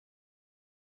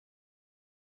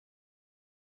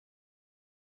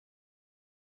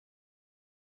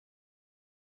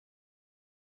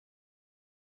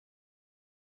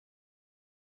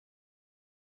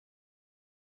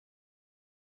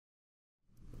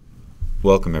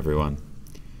Welcome everyone.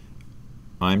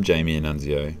 I'm Jamie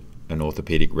Annunzio, an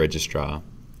orthopaedic registrar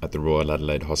at the Royal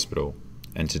Adelaide Hospital,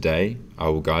 and today I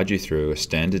will guide you through a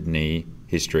standard knee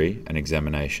history and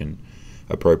examination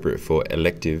appropriate for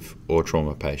elective or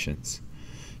trauma patients.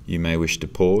 You may wish to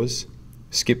pause,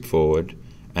 skip forward,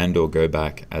 and/or go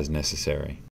back as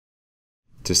necessary.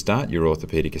 To start your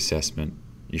orthopaedic assessment,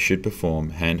 you should perform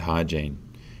hand hygiene,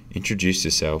 introduce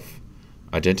yourself,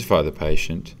 identify the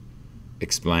patient,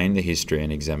 explain the history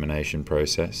and examination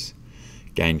process,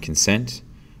 gain consent,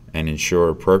 and ensure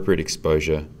appropriate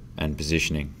exposure and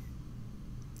positioning.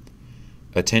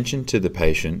 Attention to the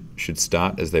patient should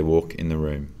start as they walk in the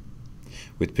room,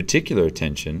 with particular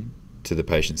attention to the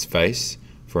patient's face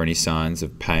for any signs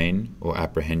of pain or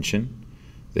apprehension,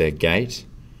 their gait,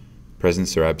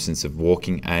 presence or absence of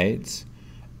walking aids,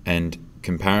 and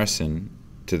comparison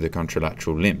to the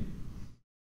contralateral limb.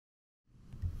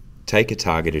 Take a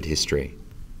targeted history.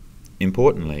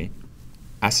 Importantly,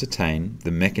 ascertain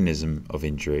the mechanism of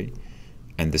injury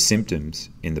and the symptoms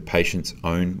in the patient's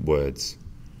own words.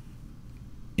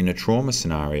 In a trauma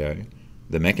scenario,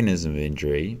 the mechanism of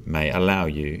injury may allow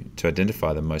you to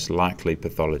identify the most likely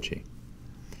pathology.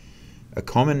 A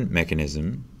common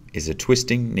mechanism is a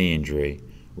twisting knee injury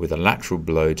with a lateral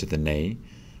blow to the knee,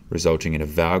 resulting in a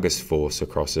valgus force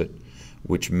across it,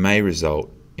 which may result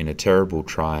in a terrible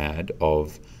triad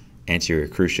of anterior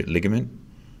cruciate ligament,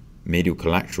 medial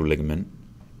collateral ligament,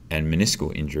 and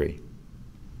meniscal injury.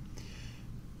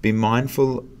 Be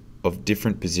mindful of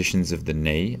different positions of the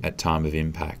knee at time of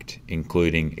impact,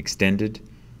 including extended,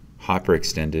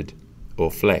 hyperextended, or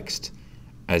flexed,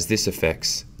 as this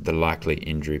affects the likely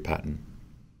injury pattern.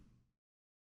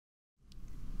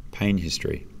 Pain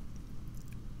history.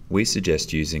 We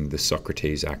suggest using the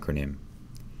Socrates acronym.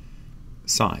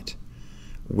 Site.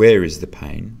 Where is the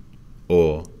pain,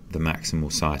 or the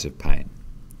maximal site of pain?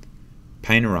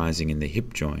 Pain arising in the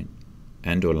hip joint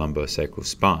and or lumbosacral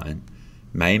spine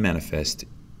may manifest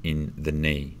in the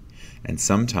knee, and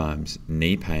sometimes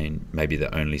knee pain may be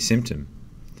the only symptom.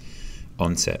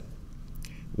 Onset.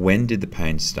 When did the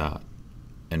pain start,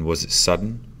 and was it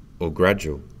sudden or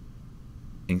gradual?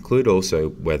 Include also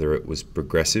whether it was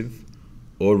progressive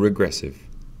or regressive.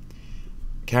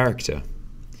 Character.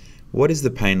 What is the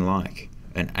pain like?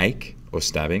 An ache or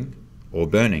stabbing or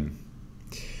burning?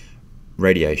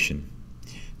 Radiation.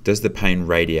 Does the pain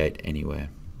radiate anywhere?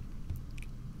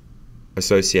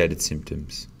 Associated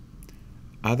symptoms.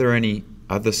 Are there any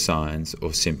other signs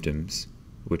or symptoms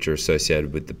which are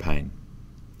associated with the pain?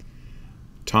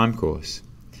 Time course.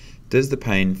 Does the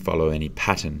pain follow any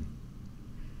pattern?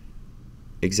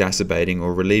 Exacerbating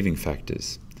or relieving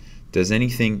factors. Does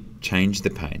anything change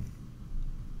the pain?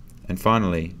 And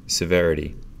finally,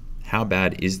 severity. How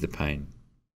bad is the pain?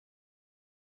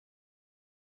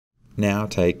 Now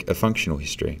take a functional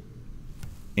history.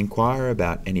 Inquire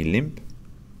about any limp,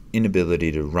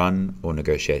 inability to run or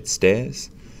negotiate stairs,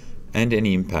 and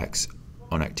any impacts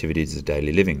on activities of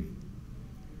daily living.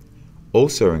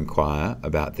 Also inquire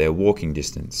about their walking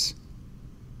distance.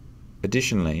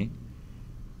 Additionally,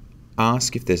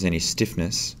 ask if there's any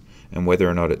stiffness and whether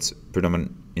or not it's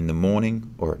predominant in the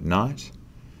morning or at night,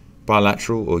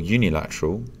 bilateral or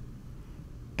unilateral,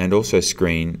 and also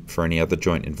screen for any other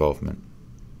joint involvement.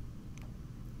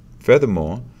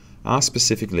 Furthermore, ask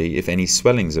specifically if any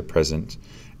swellings are present,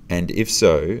 and if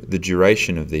so, the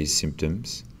duration of these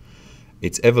symptoms,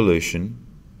 its evolution,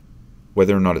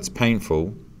 whether or not it's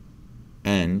painful,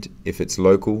 and if it's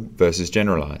local versus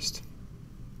generalized.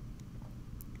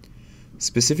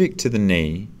 Specific to the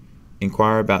knee,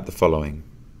 inquire about the following: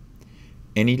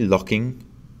 any locking,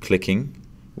 clicking,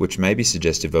 which may be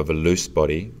suggestive of a loose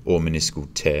body or meniscal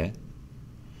tear.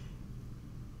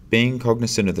 Being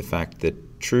cognizant of the fact that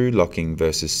true locking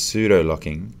versus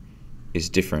pseudo-locking is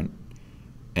different,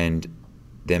 and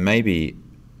there may be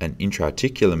an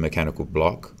intra-articular mechanical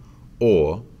block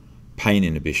or pain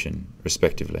inhibition,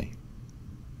 respectively.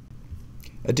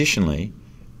 Additionally,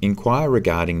 inquire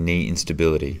regarding knee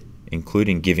instability,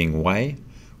 including giving way,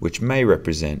 which may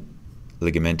represent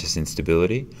ligamentous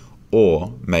instability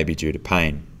or may be due to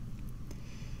pain.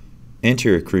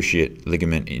 Anterior cruciate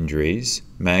ligament injuries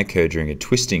may occur during a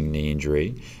twisting knee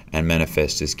injury and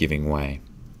manifest as giving way,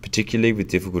 particularly with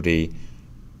difficulty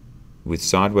with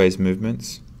sideways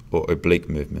movements or oblique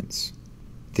movements.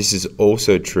 This is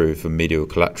also true for medial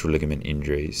collateral ligament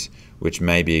injuries, which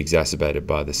may be exacerbated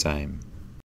by the same.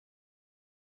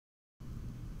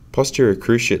 Posterior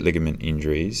cruciate ligament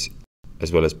injuries,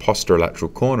 as well as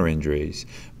posterolateral corner injuries,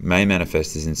 may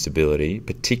manifest as instability,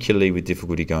 particularly with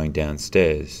difficulty going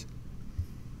downstairs.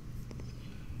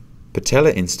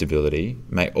 Patellar instability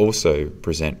may also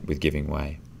present with giving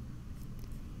way.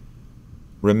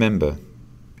 Remember,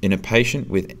 in a patient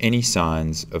with any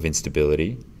signs of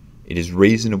instability, it is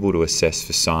reasonable to assess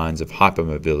for signs of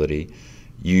hypermobility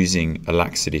using a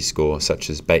laxity score such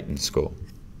as Baton score.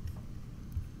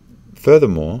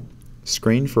 Furthermore,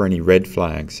 screen for any red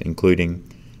flags including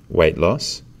weight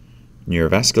loss,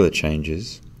 neurovascular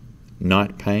changes,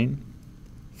 night pain,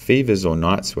 fevers or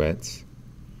night sweats,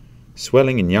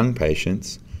 swelling in young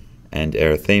patients, and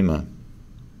erythema.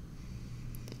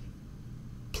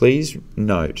 Please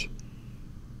note,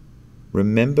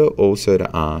 remember also to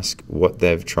ask what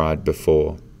they've tried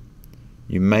before.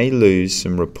 You may lose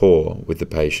some rapport with the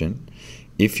patient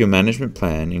if your management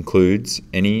plan includes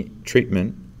any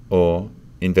treatment or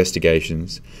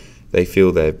investigations they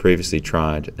feel they have previously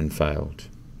tried and failed.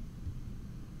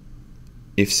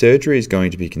 If surgery is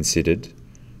going to be considered,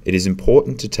 it is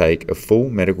important to take a full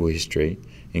medical history,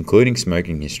 including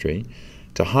smoking history,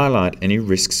 to highlight any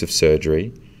risks of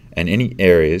surgery and any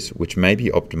areas which may be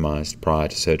optimized prior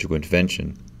to surgical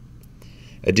intervention.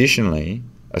 Additionally,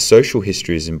 a social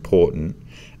history is important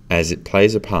as it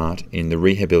plays a part in the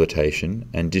rehabilitation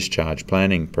and discharge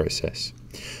planning process.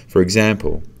 For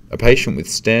example, a patient with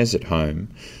stairs at home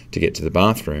to get to the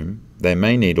bathroom, they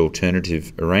may need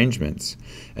alternative arrangements,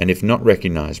 and if not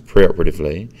recognized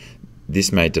preoperatively,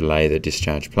 this may delay their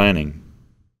discharge planning.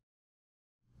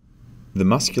 The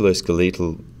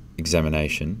musculoskeletal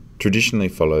examination traditionally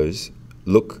follows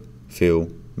look, feel,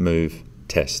 move,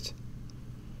 test.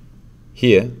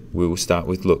 Here we will start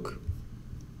with look.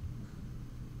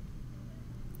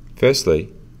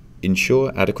 Firstly,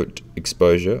 ensure adequate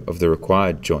exposure of the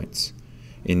required joints,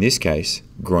 in this case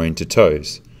groin to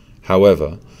toes.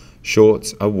 However,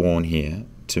 shorts are worn here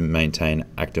to maintain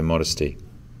active modesty.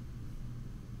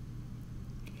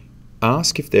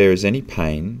 Ask if there is any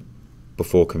pain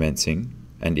before commencing,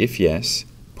 and if yes,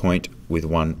 point with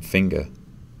one finger.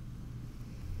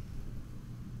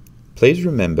 Please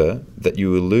remember that you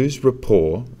will lose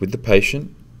rapport with the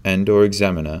patient and/or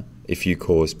examiner if you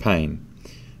cause pain.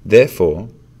 Therefore,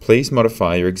 please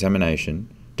modify your examination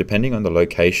depending on the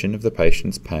location of the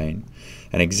patient's pain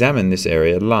and examine this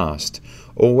area last,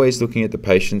 always looking at the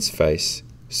patient's face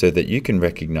so that you can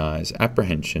recognize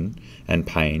apprehension and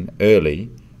pain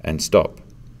early and stop.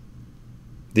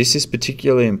 This is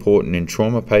particularly important in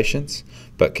trauma patients,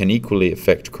 but can equally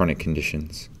affect chronic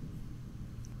conditions.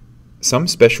 Some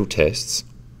special tests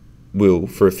will,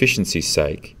 for efficiency's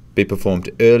sake, be performed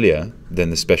earlier than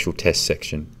the special test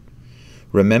section.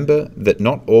 Remember that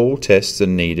not all tests are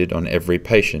needed on every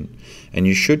patient, and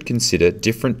you should consider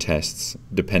different tests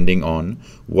depending on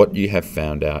what you have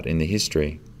found out in the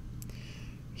history.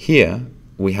 Here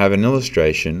we have an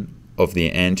illustration of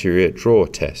the anterior draw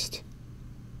test.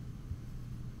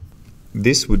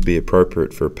 This would be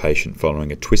appropriate for a patient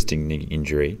following a twisting knee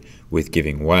injury with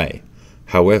giving way.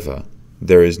 However,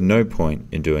 there is no point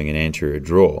in doing an anterior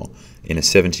draw in a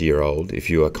 70-year-old if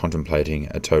you are contemplating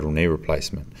a total knee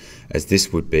replacement, as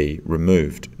this would be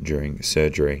removed during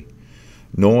surgery.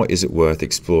 Nor is it worth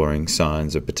exploring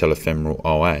signs of patellofemoral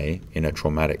OA in a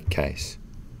traumatic case.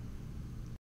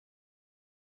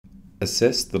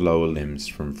 Assess the lower limbs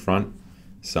from front,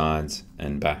 sides,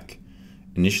 and back,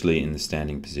 initially in the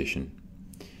standing position.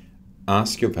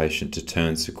 Ask your patient to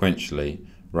turn sequentially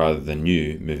rather than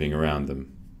you moving around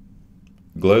them.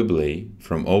 Globally,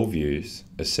 from all views,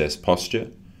 assess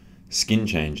posture, skin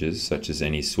changes such as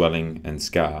any swelling and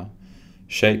scar,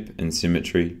 shape and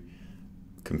symmetry,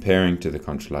 comparing to the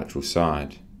contralateral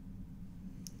side.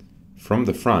 From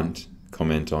the front,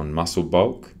 comment on muscle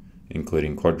bulk,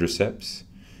 including quadriceps,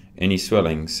 any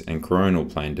swellings and coronal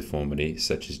plane deformity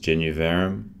such as genu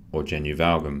varum or genu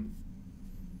valgum.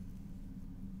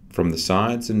 From the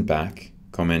sides and back,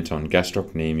 comment on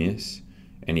gastrocnemius,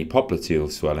 any popliteal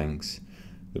swellings,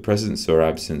 the presence or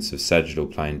absence of sagittal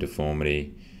plane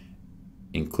deformity,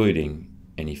 including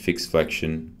any fixed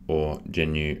flexion or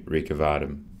genu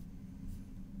recurvatum.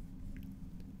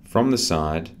 From the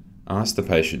side, ask the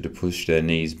patient to push their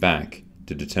knees back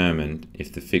to determine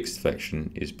if the fixed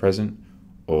flexion is present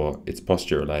or it's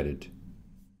posture related.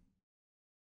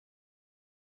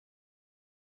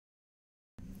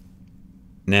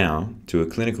 Now to a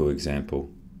clinical example.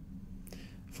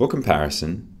 For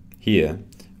comparison, here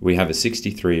we have a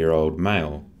 63-year-old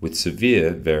male with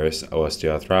severe varus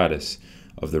osteoarthritis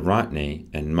of the right knee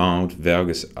and mild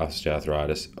valgus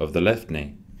osteoarthritis of the left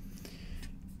knee.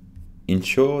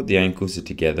 Ensure the ankles are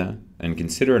together and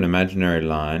consider an imaginary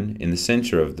line in the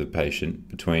center of the patient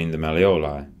between the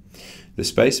malleoli. The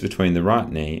space between the right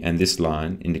knee and this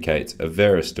line indicates a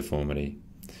varus deformity.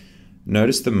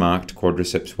 Notice the marked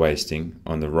quadriceps wasting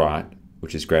on the right,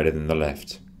 which is greater than the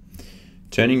left.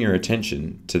 Turning your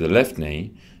attention to the left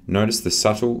knee, notice the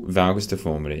subtle valgus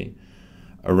deformity,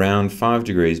 around 5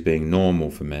 degrees being normal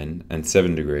for men and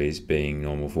 7 degrees being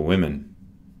normal for women.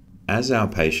 As our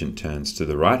patient turns to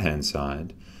the right-hand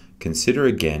side, consider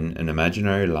again an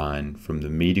imaginary line from the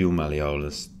medial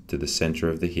malleolus to the center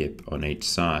of the hip on each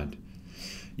side.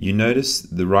 You notice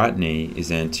the right knee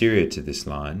is anterior to this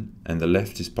line and the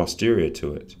left is posterior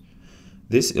to it.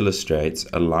 This illustrates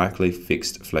a likely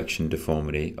fixed flexion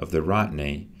deformity of the right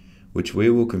knee, which we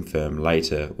will confirm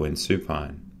later when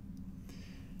supine,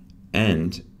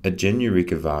 and a genu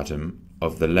recurvatum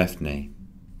of the left knee.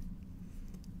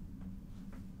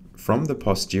 From the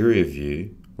posterior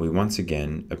view, we once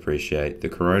again appreciate the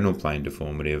coronal plane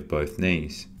deformity of both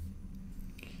knees.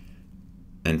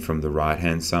 And from the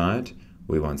right-hand side,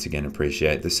 we once again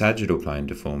appreciate the sagittal plane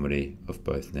deformity of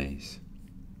both knees.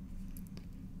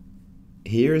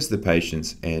 Here is the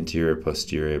patient's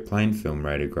anterior-posterior plane film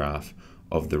radiograph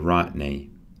of the right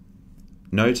knee.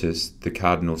 Notice the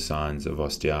cardinal signs of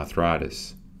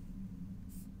osteoarthritis.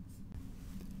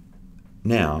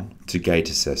 Now to gait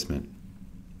assessment.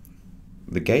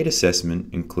 The gait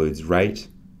assessment includes rate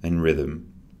and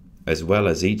rhythm, as well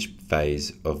as each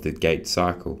phase of the gait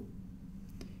cycle.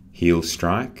 Heel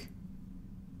strike,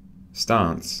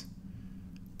 stance,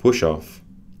 push-off,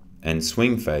 and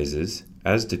swing phases,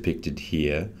 as depicted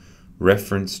here,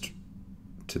 referenced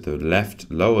to the left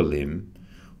lower limb,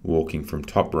 walking from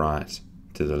top right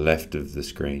to the left of the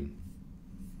screen.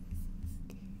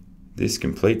 This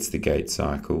completes the gait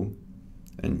cycle,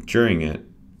 and during it,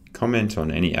 comment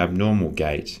on any abnormal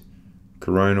gait,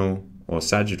 coronal or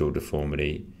sagittal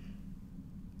deformity,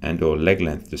 and/or leg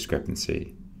length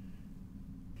discrepancy.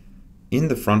 In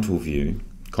the frontal view,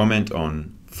 comment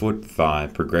on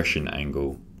foot-thigh progression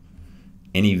angle,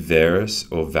 any varus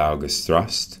or valgus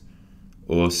thrust,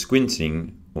 or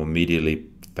squinting or medially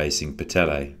facing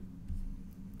patellae.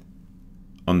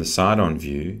 On the side-on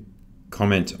view,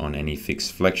 comment on any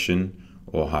fixed flexion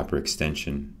or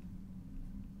hyperextension.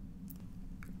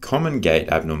 Common gait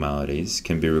abnormalities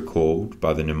can be recalled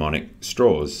by the mnemonic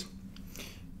STRAWS.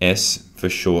 S for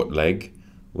short leg,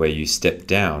 where you step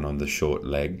down on the short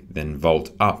leg, then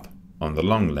vault up on the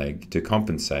long leg to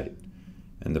compensate,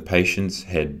 and the patient's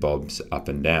head bobs up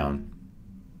and down.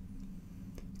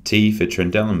 T for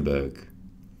Trendelenburg,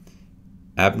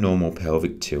 abnormal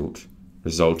pelvic tilt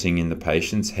resulting in the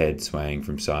patient's head swaying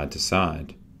from side to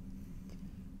side.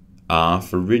 R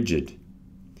for rigid,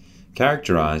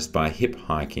 characterized by hip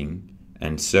hiking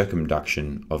and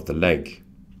circumduction of the leg.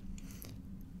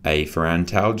 A for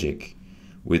antalgic,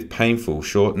 with painful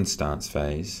shortened stance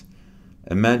phase.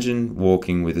 Imagine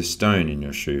walking with a stone in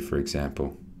your shoe, for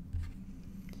example.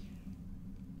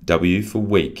 W for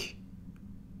weak.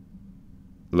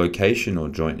 Location or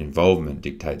joint involvement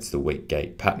dictates the weak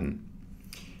gait pattern.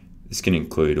 This can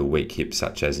include a weak hip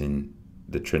such as in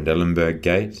the Trendelenburg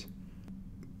gait.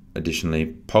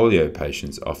 Additionally, polio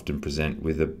patients often present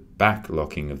with a back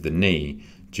locking of the knee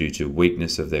due to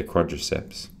weakness of their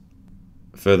quadriceps.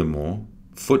 Furthermore,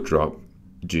 foot drop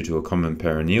due to a common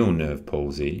peroneal nerve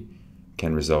palsy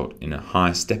can result in a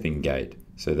high stepping gait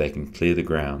so they can clear the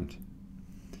ground.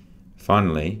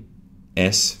 Finally,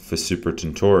 S for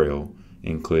supratentorial,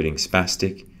 including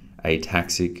spastic,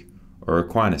 ataxic, or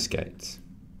equinus gaits.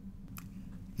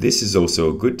 This is also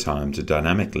a good time to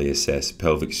dynamically assess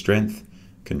pelvic strength,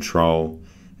 control,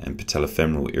 and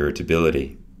patellofemoral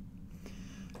irritability.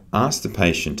 Ask the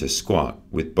patient to squat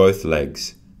with both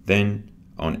legs, then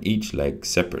on each leg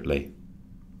separately.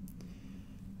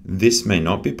 This may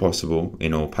not be possible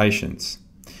in all patients,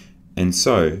 and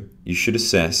so you should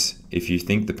assess if you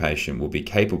think the patient will be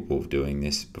capable of doing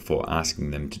this before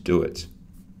asking them to do it.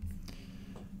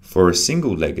 For a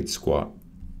single-legged squat,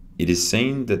 it is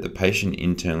seen that the patient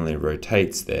internally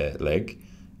rotates their leg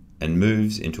and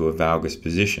moves into a valgus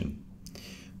position,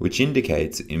 which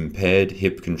indicates impaired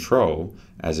hip control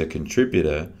as a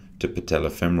contributor to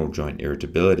patellofemoral joint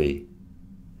irritability.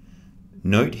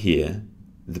 Note here,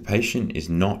 the patient is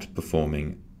not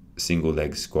performing single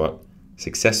leg squat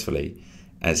successfully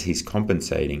as he's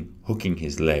compensating hooking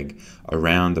his leg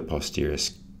around the posterior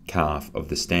calf of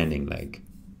the standing leg.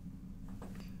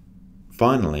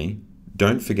 Finally,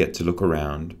 don't forget to look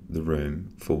around the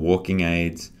room for walking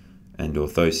aids and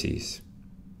orthoses.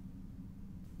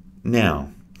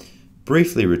 Now,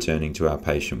 briefly returning to our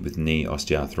patient with knee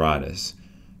osteoarthritis,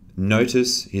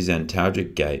 notice his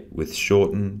antalgic gait with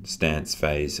shortened stance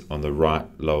phase on the right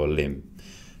lower limb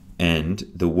and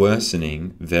the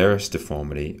worsening varus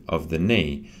deformity of the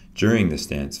knee during the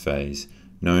stance phase,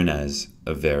 known as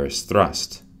a varus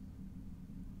thrust.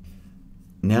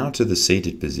 Now to the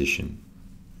seated position.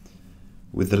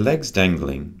 With the legs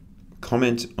dangling,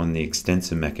 comment on the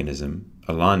extensor mechanism,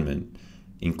 alignment,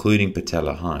 including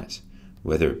patella height,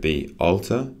 whether it be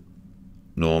alter,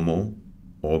 normal,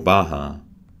 or baja.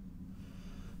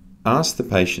 Ask the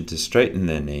patient to straighten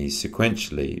their knees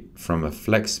sequentially from a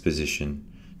flexed position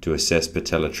to assess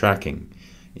patella tracking,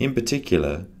 in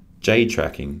particular J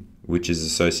tracking, which is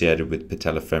associated with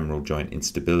patellofemoral joint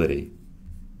instability.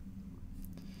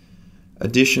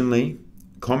 Additionally,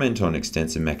 comment on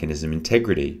extensor mechanism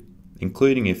integrity,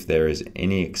 including if there is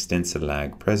any extensor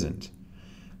lag present.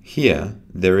 Here,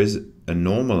 there is a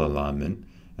normal alignment,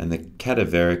 and the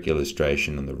cadaveric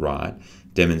illustration on the right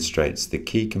demonstrates the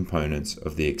key components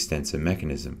of the extensor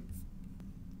mechanism.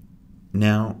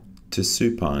 Now to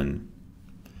supine.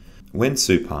 When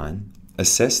supine,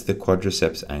 assess the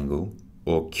quadriceps angle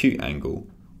or Q angle,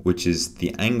 which is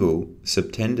the angle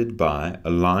subtended by a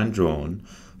line drawn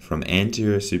from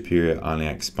anterior superior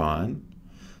iliac spine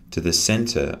to the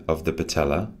center of the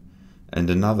patella and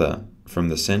another from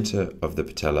the center of the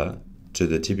patella to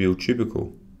the tibial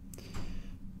tubercle.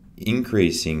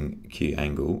 Increasing Q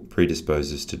angle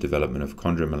predisposes to development of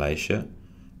chondromalacia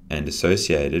and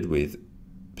associated with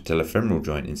patellofemoral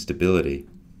joint instability.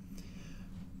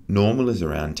 Normal is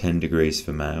around 10 degrees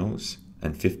for males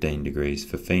and 15 degrees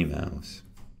for females.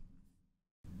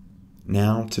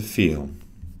 Now to feel.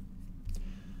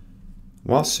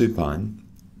 While supine,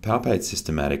 palpate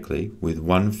systematically with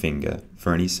one finger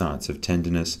for any sites of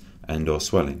tenderness and/or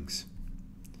swellings.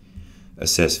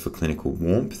 Assess for clinical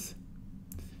warmth,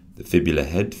 the fibular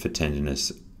head for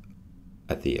tenderness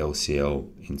at the LCL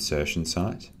insertion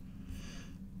site,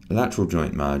 lateral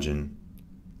joint margin,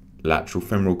 lateral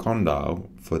femoral condyle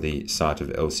for the site of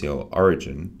LCL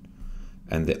origin,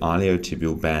 and the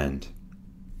iliotibial band.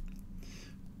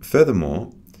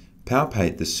 Furthermore,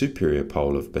 palpate the superior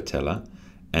pole of patella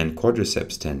and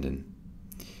quadriceps tendon,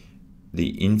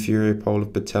 the inferior pole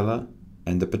of patella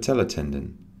and the patella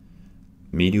tendon,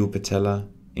 medial patella,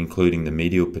 including the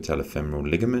medial patellofemoral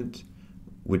ligament,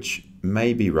 which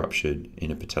may be ruptured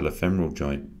in a patellofemoral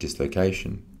joint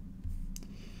dislocation.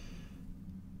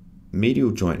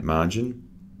 Medial joint margin,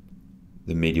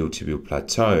 the medial tibial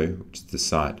plateau, which is the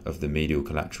site of the medial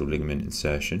collateral ligament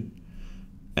insertion,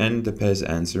 and the pes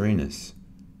anserinus,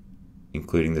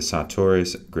 including the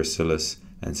sartorius, gracilis,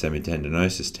 and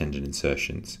semitendinosus tendon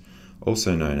insertions,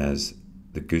 also known as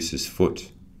the goose's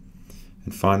foot,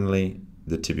 and finally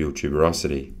the tibial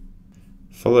tuberosity,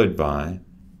 followed by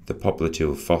the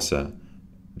popliteal fossa,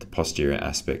 the posterior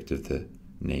aspect of the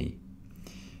knee.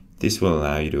 This will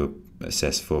allow you to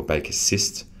assess for Baker's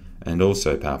cyst and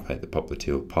also palpate the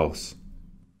popliteal pulse.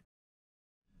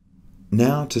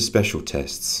 Now to special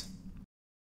tests.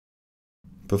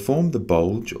 Perform the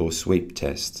bulge or sweep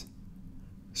test.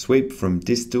 Sweep from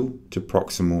distal to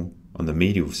proximal on the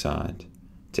medial side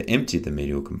to empty the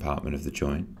medial compartment of the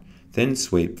joint, then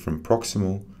sweep from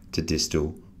proximal to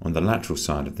distal on the lateral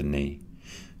side of the knee.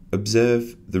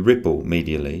 Observe the ripple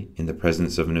medially in the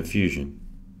presence of an effusion.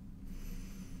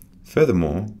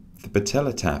 Furthermore, the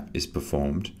patella tap is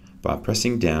performed by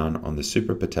pressing down on the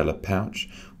suprapatellar pouch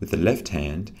with the left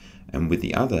hand and with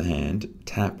the other hand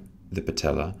tap the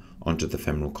patella onto the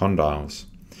femoral condyles.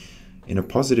 In a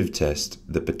positive test,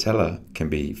 the patella can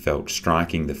be felt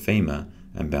striking the femur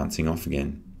and bouncing off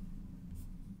again.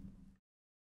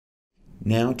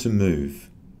 Now to move.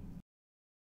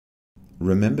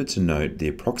 Remember to note the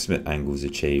approximate angles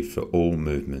achieved for all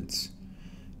movements,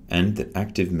 and that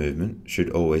active movement should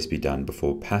always be done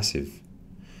before passive.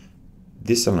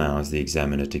 This allows the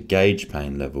examiner to gauge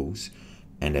pain levels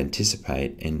and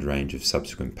anticipate end range of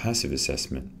subsequent passive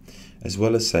assessment, as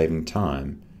well as saving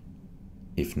time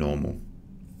if normal.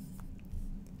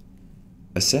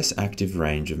 Assess active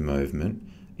range of movement,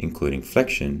 including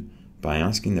flexion, by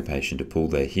asking the patient to pull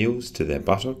their heels to their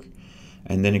buttock,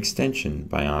 and then extension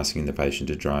by asking the patient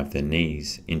to drive their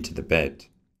knees into the bed.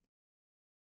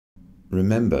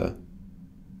 Remember,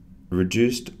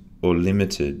 reduced or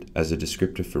limited as a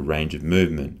descriptor for range of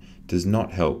movement does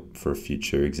not help for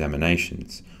future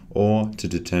examinations or to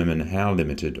determine how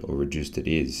limited or reduced it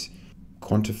is.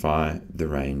 Quantify the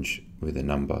range with a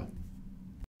number.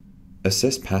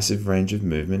 Assess passive range of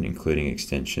movement, including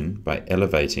extension, by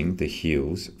elevating the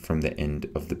heels from the end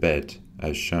of the bed,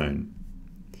 as shown.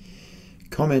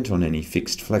 Comment on any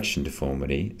fixed flexion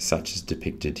deformity, such as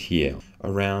depicted here,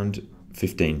 around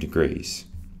 15 degrees.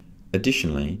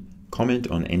 Additionally,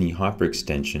 comment on any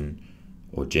hyperextension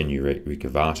or genu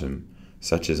recurvatum,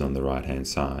 such as on the right-hand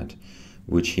side,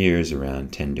 which here is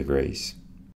around 10 degrees.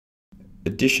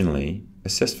 Additionally,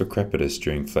 assess for crepitus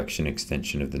during flexion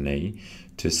extension of the knee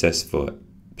to assess for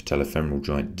patellofemoral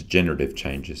joint degenerative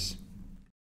changes.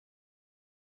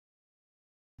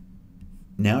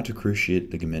 Now to cruciate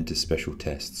ligamentous special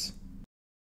tests.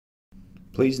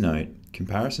 Please note,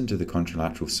 comparison to the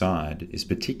contralateral side is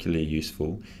particularly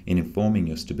useful in informing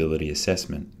your stability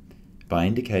assessment by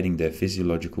indicating their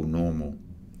physiological normal.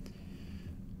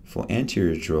 For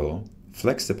anterior draw,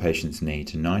 flex the patient's knee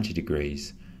to 90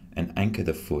 degrees and anchor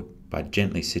the foot by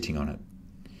gently sitting on it.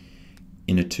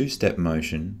 In a two-step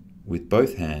motion, with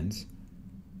both hands,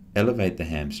 elevate the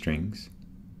hamstrings,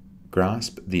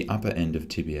 grasp the upper end of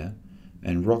tibia,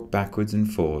 and rock backwards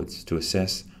and forwards to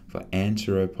assess for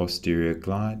antero-posterior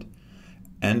glide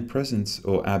and presence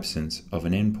or absence of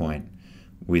an endpoint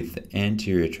with the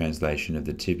anterior translation of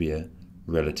the tibia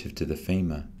relative to the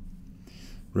femur.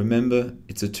 Remember,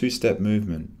 it's a two-step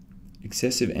movement.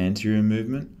 Excessive anterior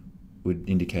movement would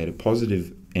indicate a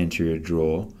positive anterior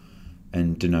draw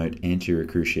and denote anterior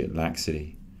cruciate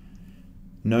laxity.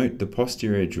 Note the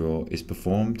posterior draw is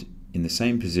performed in the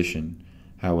same position,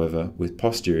 however, with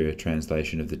posterior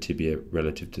translation of the tibia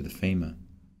relative to the femur.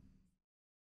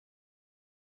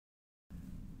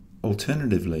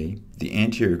 Alternatively, the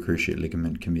anterior cruciate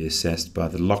ligament can be assessed by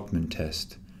the Lockman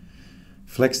test.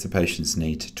 Flex the patient's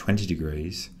knee to 20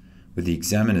 degrees, with the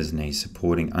examiner's knee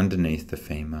supporting underneath the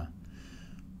femur,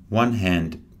 one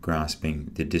hand grasping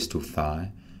the distal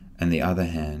thigh and the other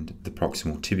hand the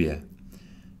proximal tibia,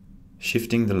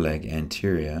 shifting the leg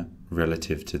anterior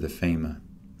relative to the femur.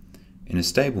 In a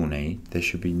stable knee, there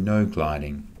should be no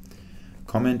gliding.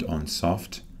 Comment on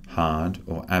soft, hard,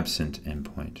 or absent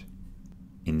endpoint.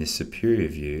 In this superior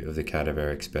view of the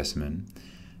cadaveric specimen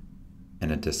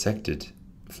and a dissected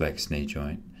flexed knee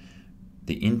joint,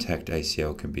 the intact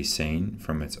ACL can be seen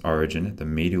from its origin at the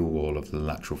medial wall of the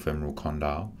lateral femoral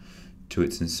condyle to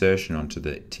its insertion onto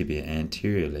the tibia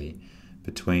anteriorly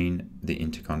between the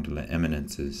intercondylar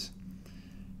eminences.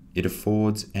 It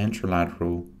affords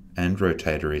anterolateral and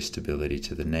rotatory stability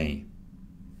to the knee.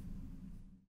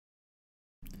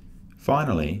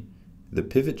 Finally, the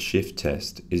pivot shift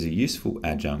test is a useful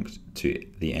adjunct to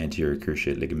the anterior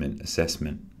cruciate ligament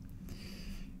assessment.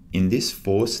 In this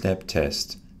four-step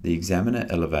test, the examiner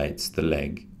elevates the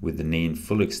leg with the knee in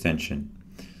full extension,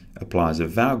 applies a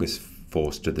valgus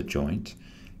force to the joint,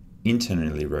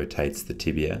 internally rotates the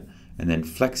tibia, and then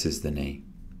flexes the knee.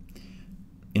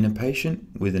 In a patient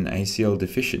with an ACL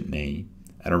deficient knee,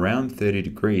 at around 30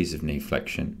 degrees of knee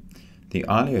flexion, the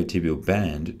iliotibial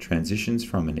band transitions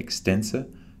from an extensor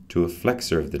to a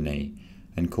flexor of the knee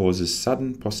and causes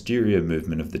sudden posterior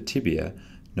movement of the tibia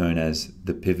known as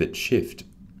the pivot shift,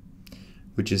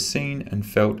 which is seen and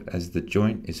felt as the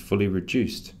joint is fully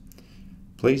reduced.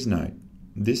 Please note,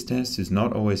 this test is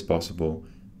not always possible,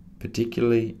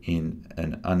 particularly in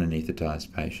an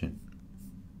unanesthetized patient.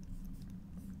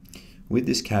 With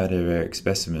this cadaveric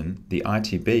specimen, the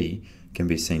ITB can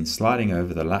be seen sliding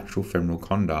over the lateral femoral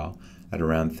condyle at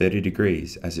around 30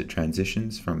 degrees as it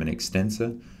transitions from an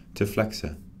extensor to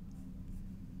flexor.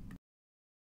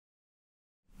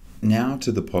 Now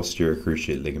to the posterior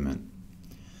cruciate ligament.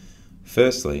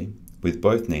 Firstly, with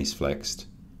both knees flexed,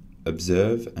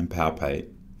 observe and palpate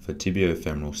for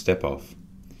tibiofemoral step-off.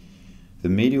 The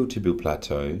medial tibial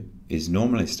plateau is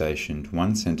normally stationed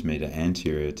 1 cm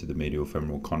anterior to the medial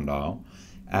femoral condyle,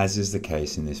 as is the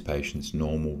case in this patient's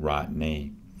normal right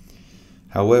knee.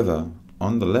 However,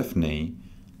 on the left knee,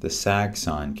 the sag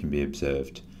sign can be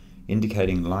observed,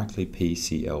 indicating likely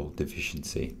PCL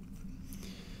deficiency.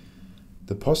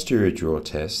 The posterior draw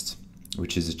test,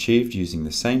 which is achieved using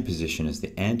the same position as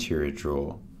the anterior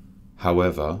draw,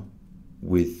 however,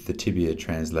 with the tibia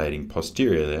translating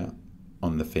posteriorly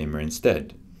on the femur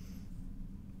instead.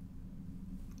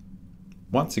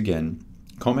 Once again,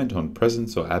 comment on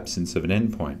presence or absence of an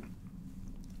endpoint,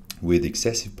 with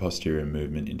excessive posterior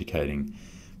movement indicating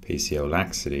PCL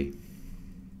laxity.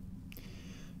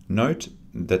 Note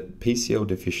that PCL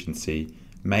deficiency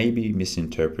may be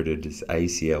misinterpreted as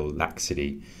ACL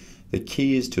laxity. The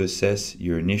key is to assess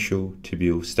your initial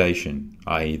tibial station,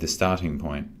 i.e. the starting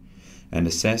point, and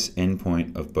assess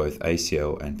endpoint of both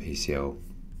ACL and PCL.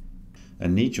 A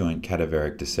knee joint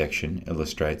cadaveric dissection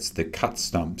illustrates the cut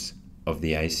stumps of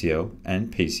the ACL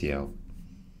and PCL.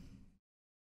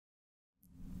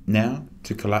 Now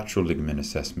to collateral ligament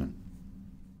assessment.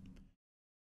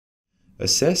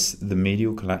 Assess the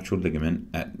medial collateral ligament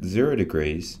at 0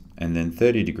 degrees and then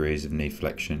 30 degrees of knee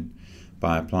flexion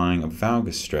by applying a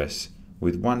valgus stress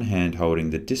with one hand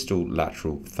holding the distal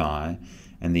lateral thigh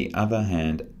and the other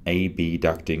hand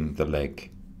abducting the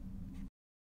leg.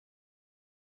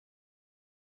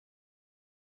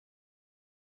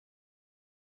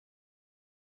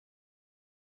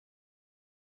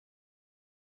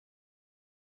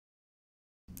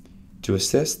 To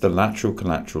assess the lateral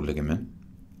collateral ligament,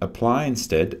 Apply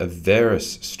instead a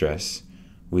varus stress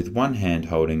with one hand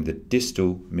holding the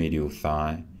distal medial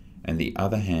thigh and the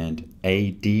other hand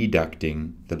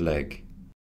adducting the leg.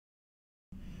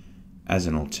 As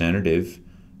an alternative,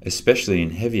 especially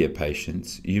in heavier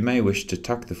patients, you may wish to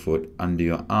tuck the foot under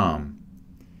your arm.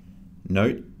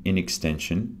 Note in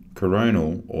extension,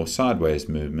 coronal or sideways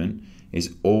movement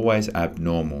is always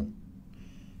abnormal.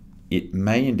 It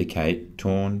may indicate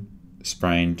torn,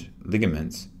 sprained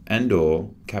ligaments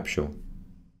and/or capsule.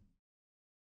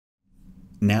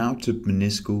 Now to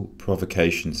meniscal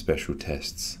provocation special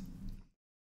tests.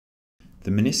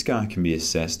 The menisci can be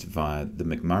assessed via the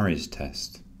McMurray's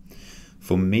test.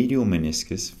 For medial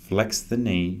meniscus, flex the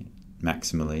knee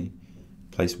maximally,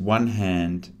 place one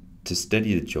hand to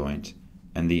steady the joint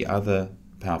and the other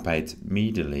palpates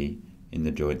medially in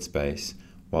the joint space,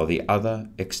 while the other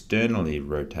externally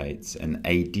rotates and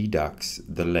adducts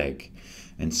the leg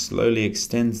and slowly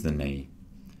extends the knee.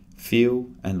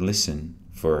 Feel and listen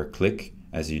for a click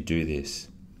as you do this.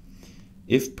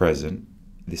 If present,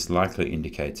 this likely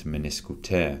indicates a meniscal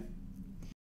tear.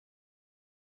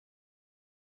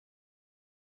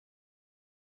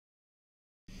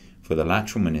 For the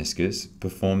lateral meniscus,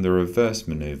 perform the reverse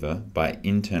maneuver by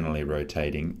internally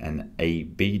rotating and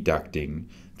abducting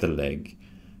the leg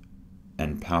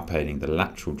and palpating the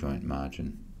lateral joint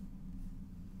margin.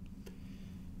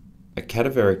 A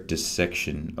cadaveric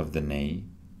dissection of the knee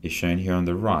is shown here on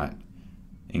the right,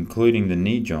 including the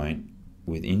knee joint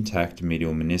with intact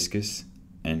medial meniscus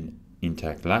and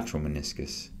intact lateral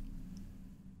meniscus.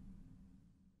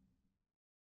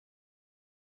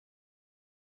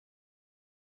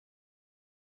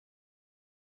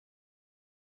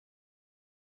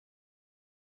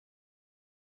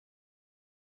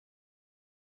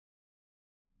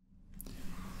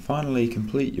 Finally,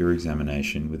 complete your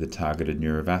examination with a targeted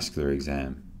neurovascular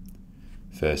exam.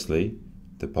 Firstly,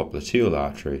 the popliteal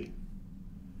artery,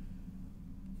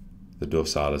 the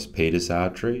dorsalis pedis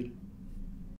artery,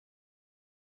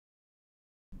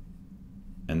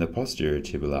 and the posterior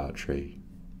tibial artery.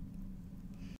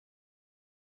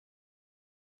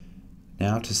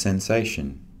 Now to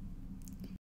sensation.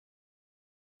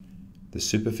 The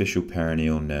superficial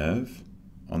peroneal nerve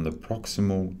on the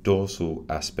proximal dorsal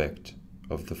aspect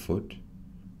of the foot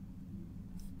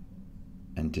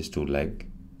and distal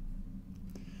leg.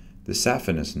 The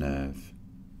saphenous nerve,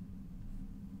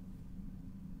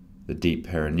 the deep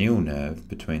peroneal nerve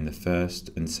between the first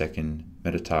and second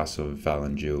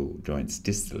metatarsophalangeal joints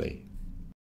distally.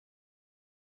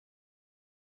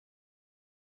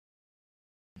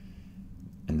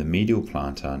 And the medial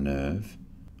plantar nerve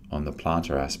on the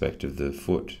plantar aspect of the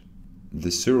foot. The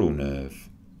sural nerve,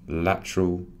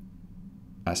 lateral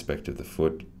aspect of the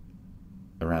foot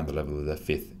around the level of the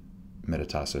fifth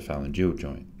metatarsophalangeal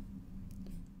joint.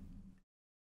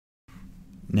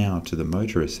 Now to the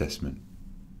motor assessment.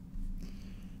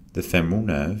 The femoral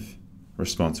nerve,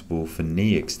 responsible for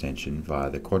knee extension via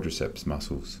the quadriceps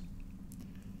muscles.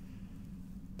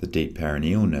 The deep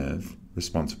peroneal nerve,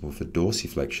 responsible for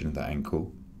dorsiflexion of the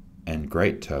ankle and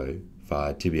great toe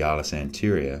via tibialis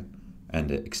anterior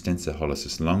and extensor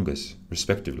hallucis longus,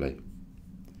 respectively.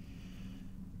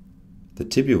 The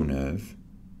tibial nerve,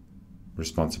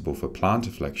 responsible for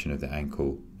plantar flexion of the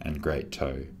ankle and great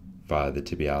toe via the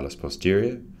tibialis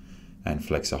posterior and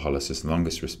flexor hallucis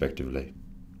longus, respectively.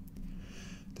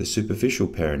 The superficial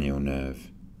peroneal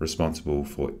nerve, responsible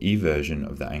for eversion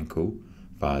of the ankle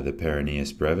via the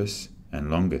peroneus brevis and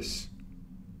longus.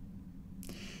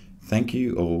 Thank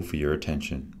you all for your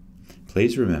attention.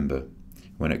 Please remember,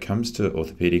 when it comes to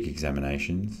orthopaedic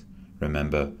examinations,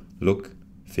 remember, look,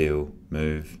 feel,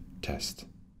 move, test.